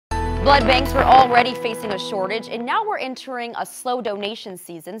Blood banks were already facing a shortage, and now we're entering a slow donation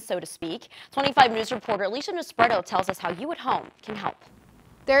season, so to speak. 25 News reporter Alicia Nespreto tells us how you at home can help.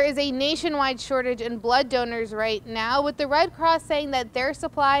 There is a nationwide shortage in blood donors right now, with the Red Cross saying that their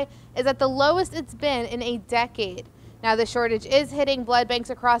supply is at the lowest it's been in a decade. Now, the shortage is hitting blood banks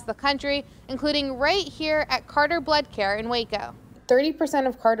across the country, including right here at Carter Blood Care in Waco. 30%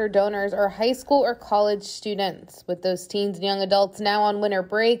 of Carter donors are high school or college students. With those teens and young adults now on winter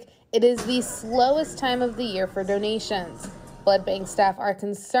break, it is the slowest time of the year for donations. Blood bank staff are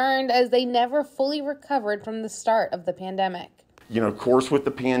concerned as they never fully recovered from the start of the pandemic. You know, of course, with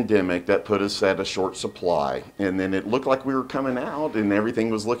the pandemic, that put us at a short supply. And then it looked like we were coming out and everything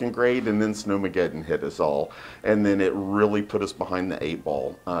was looking great. And then Snowmageddon hit us all. And then it really put us behind the 8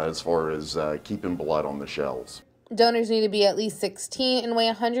 ball as far as keeping blood on the shelves. Donors need to be at least 16 and weigh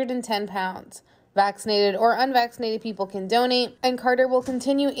 110 pounds. Vaccinated or unvaccinated people can donate, and Carter will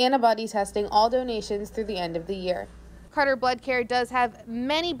continue antibody testing all donations through the end of the year. Carter Blood Care does have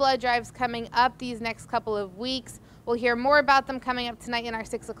many blood drives coming up these next couple of weeks. We'll hear more about them coming up tonight in our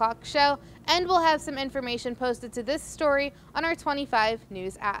 6 o'clock show, and we'll have some information posted to this story on our 25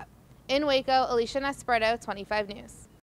 News app. In Waco, Alicia Nespreto, 25 News.